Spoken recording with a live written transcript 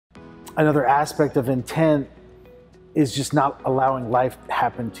another aspect of intent is just not allowing life to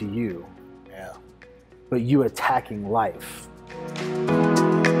happen to you, but you attacking life.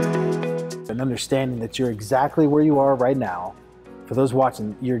 And understanding that you're exactly where you are right now. For those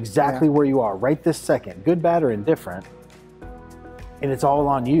watching, you're exactly where you are right this second, good, bad, or indifferent. And it's all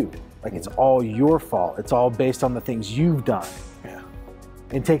on you. Like, it's all your fault. It's all based on the things you've done.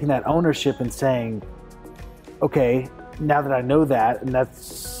 And taking that ownership and saying, okay, now that I know that, and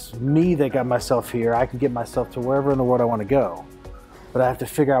that's me that got myself here, I can get myself to wherever in the world I want to go. But I have to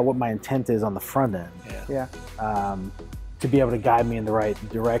figure out what my intent is on the front end. To be able to guide me in the right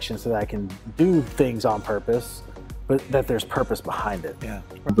direction so that I can do things on purpose, but that there's purpose behind it.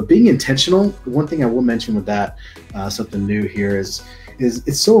 But being intentional, one thing I will mention with that, something new here is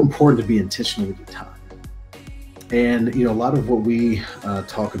it's so important to be intentional with your time. And, you know, a lot of what we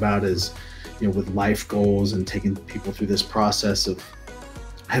talk about is, you know, with life goals and taking people through this process of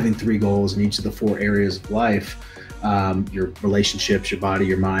having 3 goals in each of the 4 areas of life, your relationships, your body,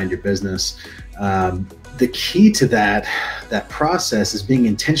 your mind, your business. The key to that process is being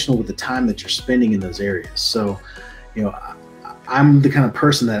intentional with the time that you're spending in those areas. So, you know, I'm the kind of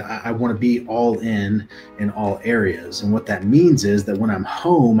person that I want to be all in all areas. And what that means is that when I'm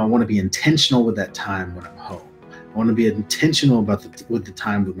home, I want to be intentional with that time when I'm home. I want to be intentional with the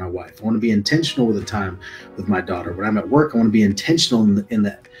time with my wife. I want to be intentional with the time with my daughter. When I'm at work, I want to be intentional in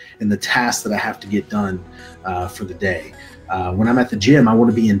the tasks that I have to get done for the day. When I'm at the gym, I want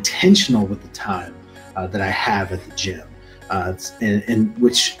to be intentional with the time that I have at the gym, and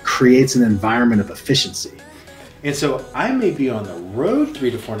which creates an environment of efficiency. And so I may be on the road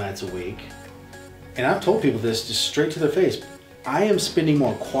 3 to 4 nights a week, and I've told people this just straight to their face. I am spending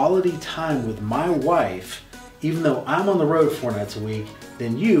more quality time with my wife, even though I'm on the road 4 nights a week,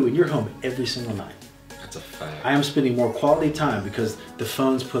 than you, and you're home every single night. That's a fact. I am spending more quality time because the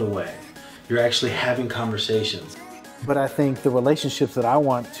phone's put away. You're actually having conversations. But I think the relationships that I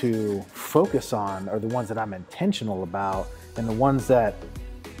want to focus on are the ones that I'm intentional about, and the ones that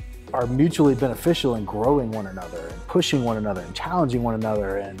are mutually beneficial in growing one another and pushing one another and challenging one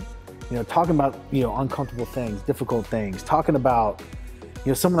another, and, you know, talking about, you know, uncomfortable things, difficult things, talking about,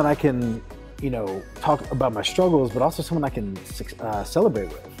 you know, someone that I can, you know, talk about my struggles, but also someone I can celebrate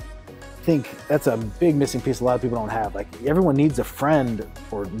with. I think that's a big missing piece a lot of people don't have. Like, everyone needs a friend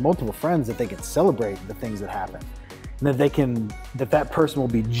or multiple friends that they can celebrate the things that happen. And that that person will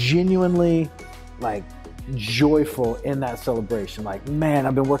be genuinely, like, joyful in that celebration. Like, man,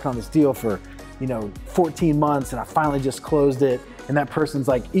 I've been working on this deal for, you know, 14 months and I finally just closed it. And that person's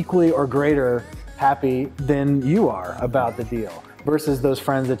like equally or greater happy than you are about the deal, versus those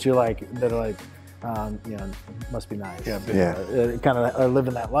friends that you're like, that are like, you know, must be nice. Kind of are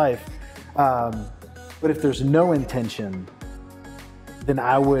living that life. But if there's no intention, then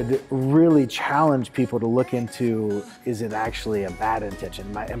I would really challenge people to look into, is it actually a bad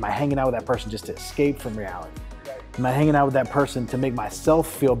intention? Am I hanging out with that person just to escape from reality? Am I hanging out with that person to make myself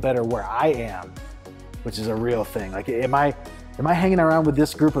feel better where I am, which is a real thing? Like, am I hanging around with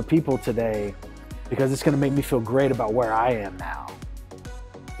this group of people today because it's gonna make me feel great about where I am now,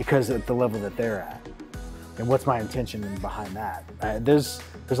 because at the level that they're at? And what's my intention behind that?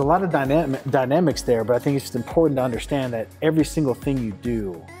 There's a lot of dynamics there, but I think it's just important to understand that every single thing you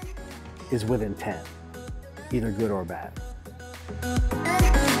do is with intent, either good or bad.